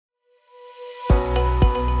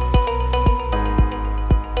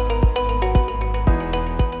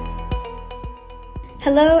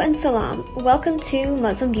Hello and salam. Welcome to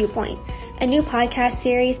Muslim Viewpoint, a new podcast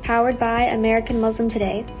series powered by American Muslim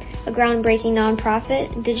Today, a groundbreaking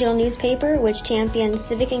nonprofit digital newspaper which champions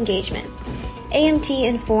civic engagement. AMT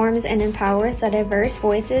informs and empowers the diverse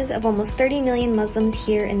voices of almost 30 million Muslims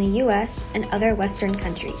here in the U.S. and other Western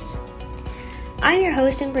countries. I'm your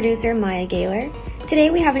host and producer, Maya Gaylor. Today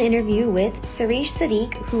we have an interview with Sarish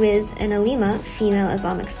Sadiq, who is an Alima, female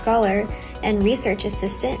Islamic scholar, and research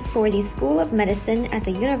assistant for the School of Medicine at the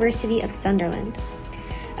University of Sunderland,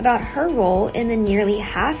 about her role in the nearly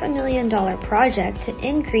 $500,000 project to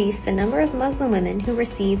increase the number of Muslim women who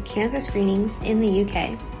receive cancer screenings in the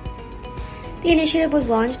UK. The initiative was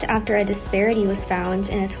launched after a disparity was found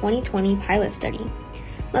in a 2020 pilot study.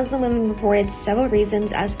 Muslim women reported several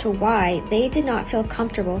reasons as to why they did not feel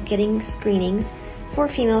comfortable getting screenings for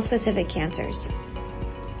female-specific cancers.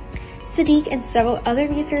 Sadiq and several other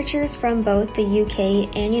researchers from both the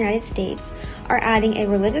UK and United States are adding a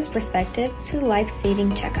religious perspective to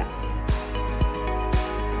life-saving checkups.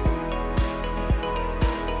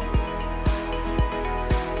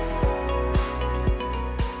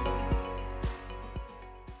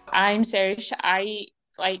 I'm Sarish. I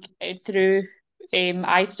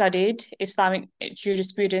studied Islamic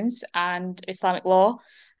jurisprudence and Islamic law.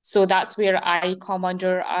 So that's where I come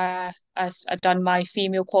under. I've done my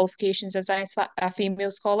female qualifications as a female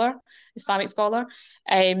scholar, Islamic scholar.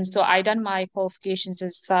 So I done my qualifications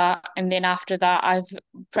as that, and then after that, I've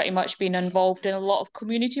pretty much been involved in a lot of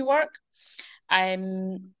community work.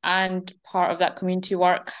 And part of that community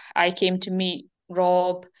work, I came to meet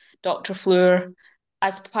Rob, Dr. Fleur,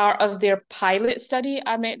 as part of their pilot study.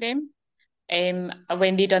 I met them.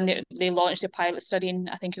 When they launched the pilot study in,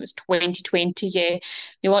 I think it was 2020. Yeah,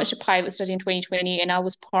 they launched a pilot study in 2020, and I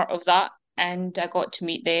was part of that, and I got to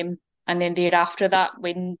meet them. And then thereafter that,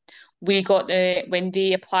 when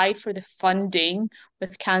they applied for the funding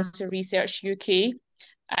with Cancer Research UK,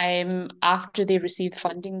 after they received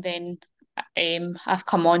funding, then I've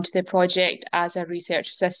come onto the project as a research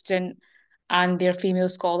assistant and their female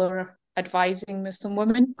scholar advising Muslim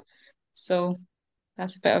women. So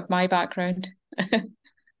that's a bit of my background.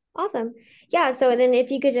 Awesome. Yeah, so then if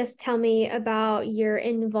you could just tell me about your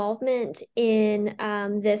involvement in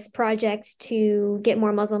this project to get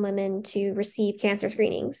more Muslim women to receive cancer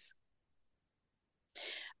screenings.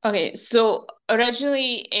 Okay, so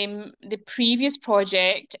originally, the previous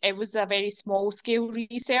project, it was a very small scale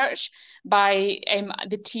research by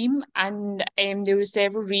the team, and there were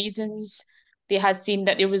several reasons they had seen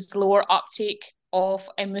that there was lower uptake of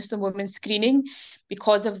Muslim women screening.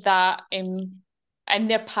 Because of that, in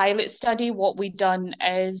their pilot study, what we done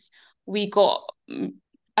is we got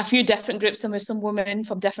a few different groups of Muslim women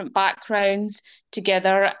from different backgrounds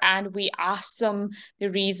together, and we asked them the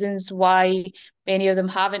reasons why many of them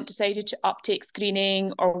haven't decided to uptake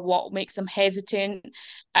screening or what makes them hesitant.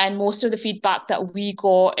 And most of the feedback that we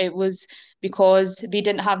got, it was because they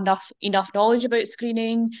didn't have enough knowledge about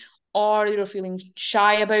screening, or they were feeling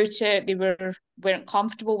shy about it, they weren't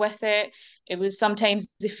comfortable with it. It was sometimes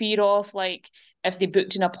the fear of, like, if they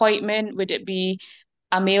booked an appointment, would it be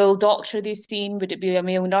a male doctor they've seen? Would it be a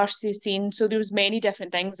male nurse they've seen? So there was many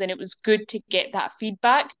different things, and it was good to get that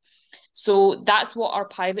feedback. So that's what our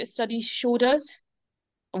pilot study showed us,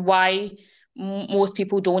 why most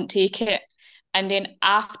people don't take it. And then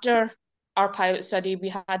after our pilot study, we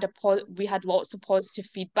had lots of positive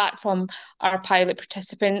feedback from our pilot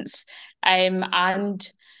participants,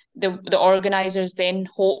 and the organisers then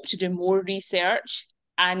hope to do more research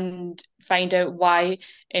and find out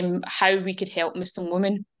how we could help Muslim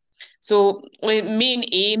women. So the main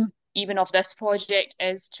aim even of this project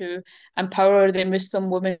is to empower the Muslim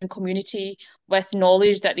women community with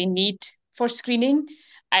knowledge that they need for screening,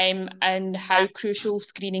 and how crucial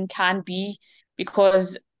screening can be,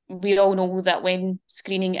 because we all know that when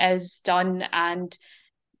screening is done and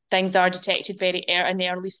things are detected very in the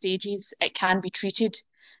early stages, it can be treated.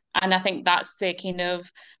 And I think that's the kind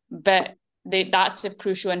of that's the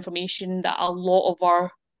crucial information that a lot of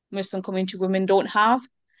our Muslim community women don't have.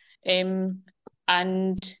 And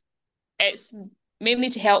it's mainly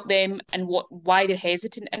to help them and why they're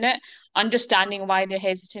hesitant in it, understanding why they're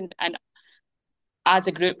hesitant, and as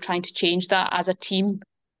a group trying to change that, as a team,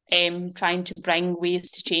 trying to bring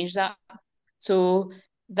ways to change that. So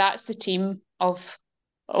that's the team of,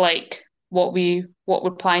 like, what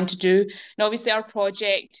we're planning to do. And obviously our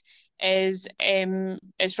project is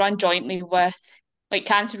run jointly with, like,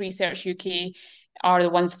 Cancer Research UK are the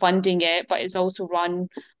ones funding it, but it's also run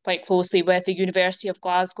quite closely with the University of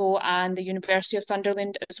Glasgow and the University of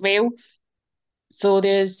Sunderland as well. So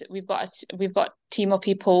we've got a team of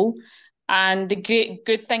people, and the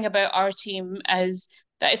good thing about our team is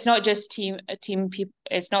that it's not just a team people.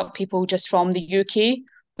 It's not people just from the UK.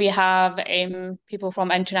 We have people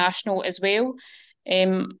from international as well.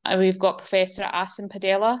 And we've got Professor Asim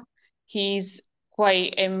Padella. He's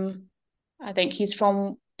quite I think he's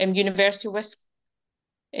from University of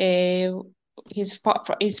uh,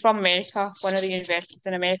 he's from America, one of the universities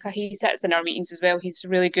in America. He sits in our meetings as well. He's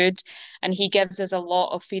really good, and he gives us a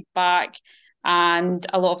lot of feedback and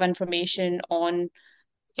a lot of information on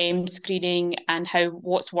screening and how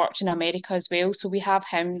what's worked in America as well. So we have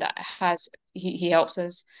him that he helps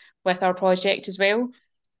us with our project as well.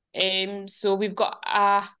 So we've got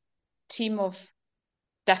a team of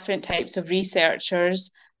different types of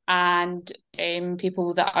researchers and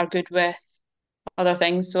people that are good with other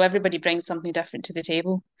things. So everybody brings something different to the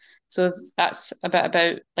table. So that's a bit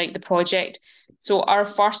about like the project. So our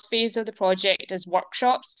first phase of the project is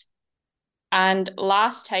workshops. And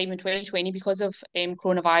last time in 2020, because of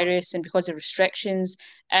coronavirus and because of restrictions,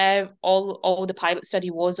 all the pilot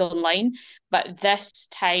study was online. But this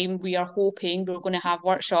time we are hoping we're going to have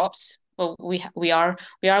workshops. Well, we are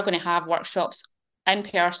going to have workshops in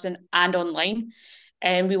person and online.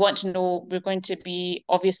 And we want to know, we're going to be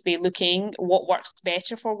obviously looking what works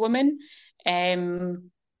better for women,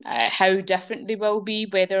 how different they will be,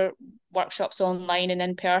 whether workshops online and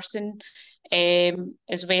in person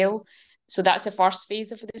as well. So that's the first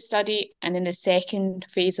phase of the study. And then the second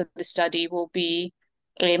phase of the study will be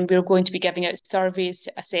we're going to be giving out surveys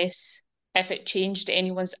to assess if it changed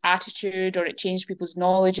anyone's attitude or it changed people's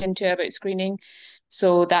knowledge into about screening.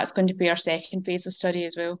 So that's going to be our second phase of study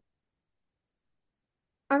as well.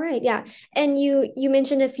 All right, yeah. And you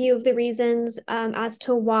mentioned a few of the reasons as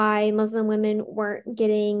to why Muslim women weren't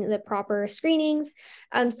getting the proper screenings.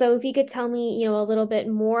 So if you could tell me, a little bit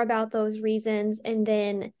more about those reasons, and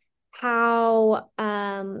then how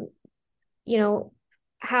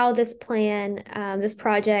how this plan, this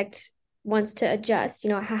project wants to adjust,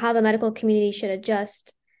 how the medical community should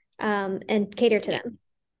adjust and cater to them.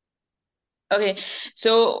 Okay,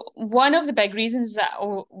 so one of the big reasons that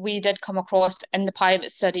we did come across in the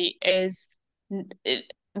pilot study is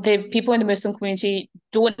the people in the Muslim community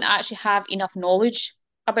don't actually have enough knowledge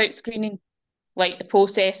about screening, like the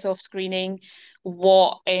process of screening,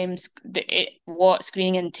 what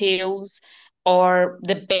screening entails, or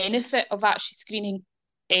the benefit of actually screening.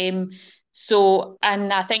 And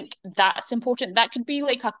I think that's important. That could be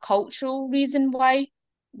like a cultural reason why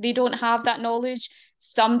they don't have that knowledge.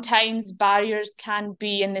 Sometimes barriers can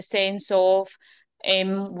be in the sense of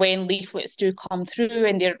when leaflets do come through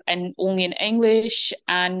and they're only in English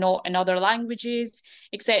and not in other languages,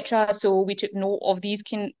 etc. So we took note of these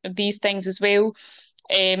things as well.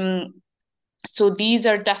 So these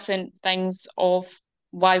are different things of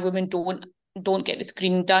why women don't get the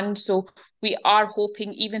screening done. So we are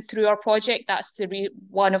hoping, even through our project, that's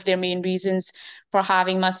one of their main reasons for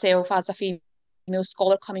having myself as a female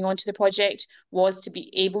scholar coming onto the project, was to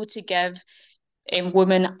be able to give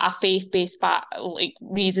women a faith-based like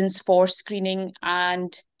reasons for screening,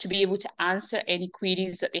 and to be able to answer any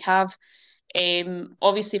queries that they have.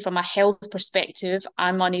 Obviously, from a health perspective,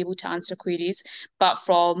 I'm unable to answer queries, but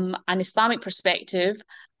from an Islamic perspective,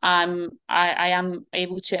 I am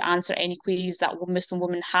able to answer any queries that Muslim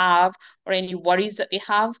women have, or any worries that they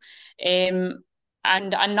have. And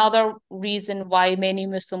another reason why many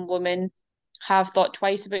Muslim women have thought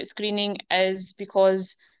twice about screening is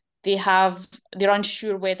because they're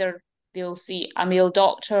unsure whether they'll see a male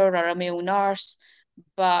doctor or a male nurse,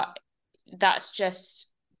 but that's just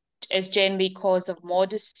is generally cause of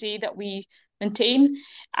modesty that we maintain.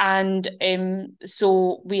 And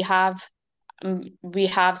so we have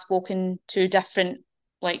spoken to different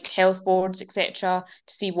like health boards, etc.,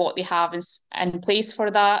 to see what they have in place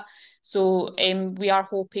for that. So we are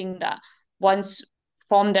hoping that once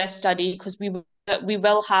from this study, because we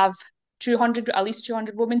will have 200, at least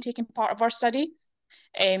 200 women taking part of our study.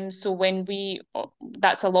 So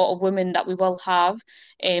that's a lot of women that we will have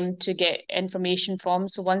to get information from.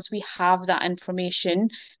 So once we have that information,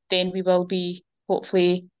 then we will be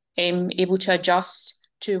hopefully able to adjust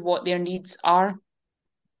to what their needs are.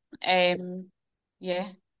 Yeah.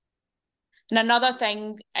 And another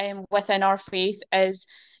thing within our faith is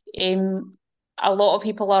um, a lot of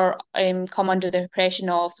people are come under the impression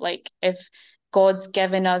of like, if God's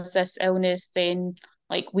given us this illness, then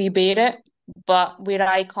like we bear it. But where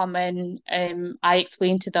I come in, I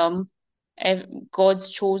explain to them, if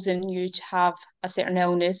God's chosen you to have a certain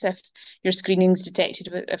illness, if your screening's detected,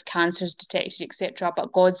 if cancer's detected, etc.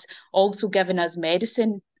 But God's also given us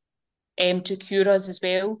medicine to cure us as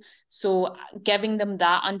well. So giving them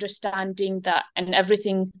that understanding that in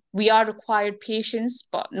everything, we are required patience,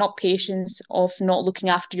 but not patience of not looking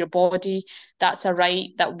after your body. That's a right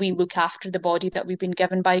that we look after the body that we've been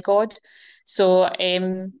given by God. So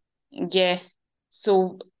yeah,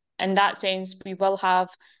 so in that sense, we will have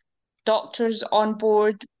doctors on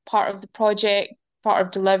board, part of the project, part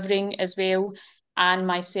of delivering as well, and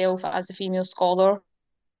myself as a female scholar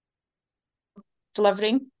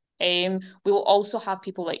delivering. We will also have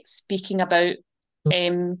people like speaking about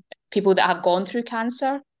people that have gone through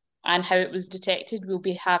cancer and how it was detected. We'll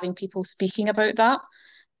be having people speaking about that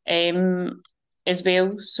as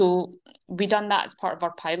well. So we done that as part of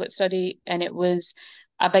our pilot study, and it was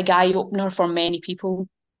a big eye opener for many people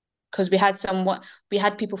because we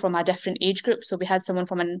had people from a different age group. So we had someone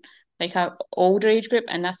from an older age group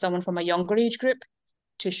and someone from a younger age group,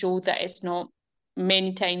 to show that it's not,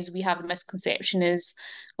 many times we have the misconception is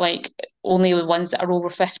like only the ones that are over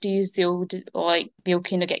 50s they'll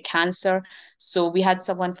kind of get cancer. So we had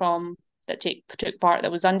someone from that took part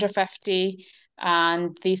that was under 50,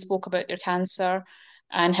 and they spoke about their cancer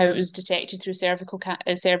and how it was detected through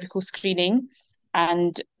cervical screening.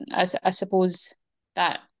 And I suppose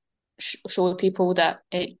that show people that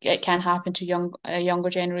it can happen to a younger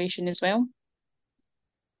generation as well.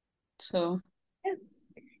 So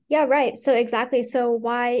yeah, right. So exactly. So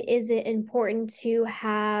why is it important to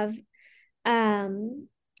have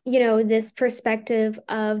this perspective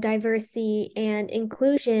of diversity and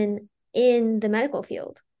inclusion in the medical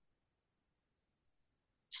field?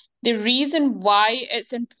 The reason why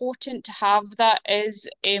it's important to have that is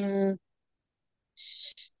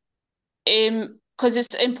because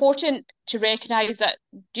it's important to recognize that,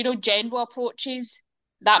 general approaches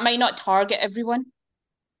that might not target everyone.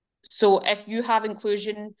 So if you have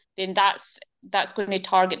inclusion, then that's going to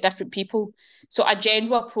target different people. So the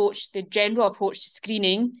general approach to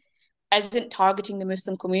screening isn't targeting the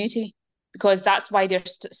Muslim community, because that's why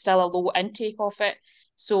there's still a low intake of it.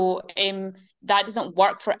 So that doesn't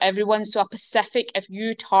work for everyone. So if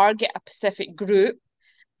you target a specific group,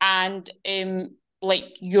 and you're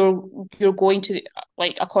going to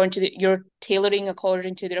you're tailoring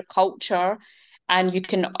according to their culture, and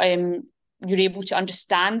you're able to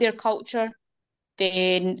understand their culture,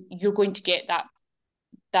 then you're going to get a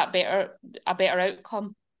better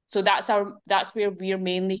outcome. So that's where we're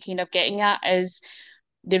mainly kind of getting at, is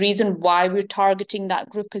the reason why we're targeting that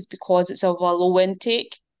group is because it's of a low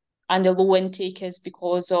intake, and the low intake is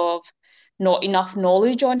because of not enough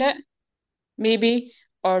knowledge on it, maybe,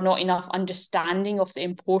 or not enough understanding of the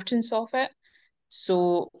importance of it.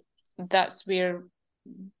 So that's where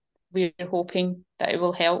we're hoping that it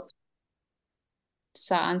will help. Does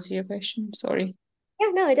that answer your question? Sorry.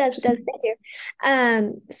 Yeah, no, it does. It does. Thank you.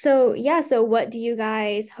 So what do you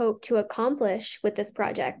guys hope to accomplish with this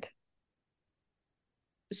project?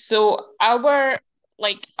 So our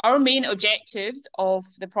main objectives of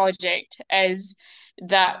the project is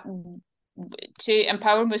that to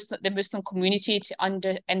empower the Muslim community and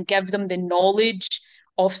give them the knowledge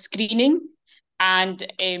of screening, and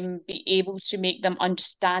be able to make them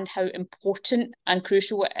understand how important and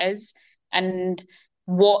crucial it is, and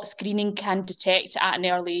what screening can detect at an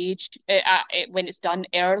early age, when it's done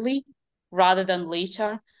early rather than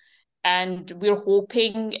later. And we're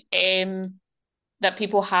hoping that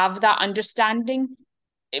people have that understanding.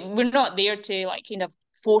 We're not there to kind of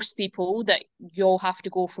force people that you'll have to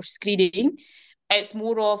go for screening. It's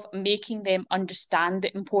more of making them understand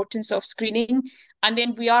the importance of screening. And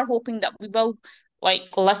then we are hoping that we will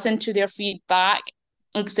listen to their feedback,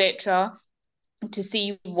 etc., to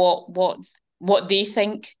see what they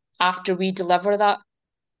think after we deliver that.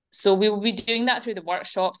 So we will be doing that through the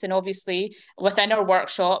workshops, and obviously within our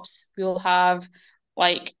workshops we'll have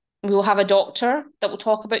a doctor that will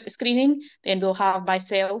talk about the screening, then we'll have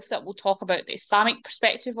myself that will talk about the Islamic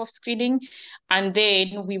perspective of screening, and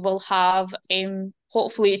then we will have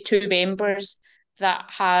hopefully 2 members that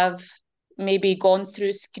have maybe gone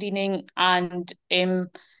through screening, and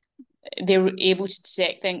they were able to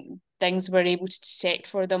detect things were able to detect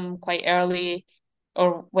for them quite early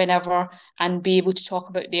or whenever, and be able to talk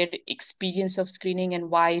about their experience of screening and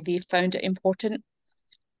why they found it important.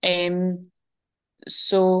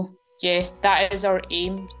 So yeah, that is our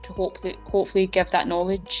aim, to hopefully give that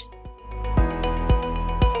knowledge.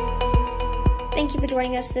 Thank you for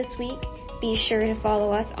joining us this week. Be sure to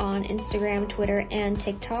follow us on Instagram, Twitter, and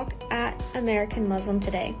TikTok at American Muslim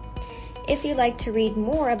Today. If you'd like to read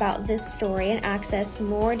more about this story and access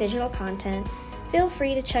more digital content, feel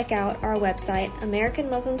free to check out our website,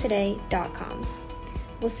 AmericanMuslimToday.com.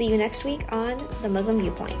 We'll see you next week on The Muslim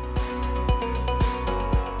Viewpoint.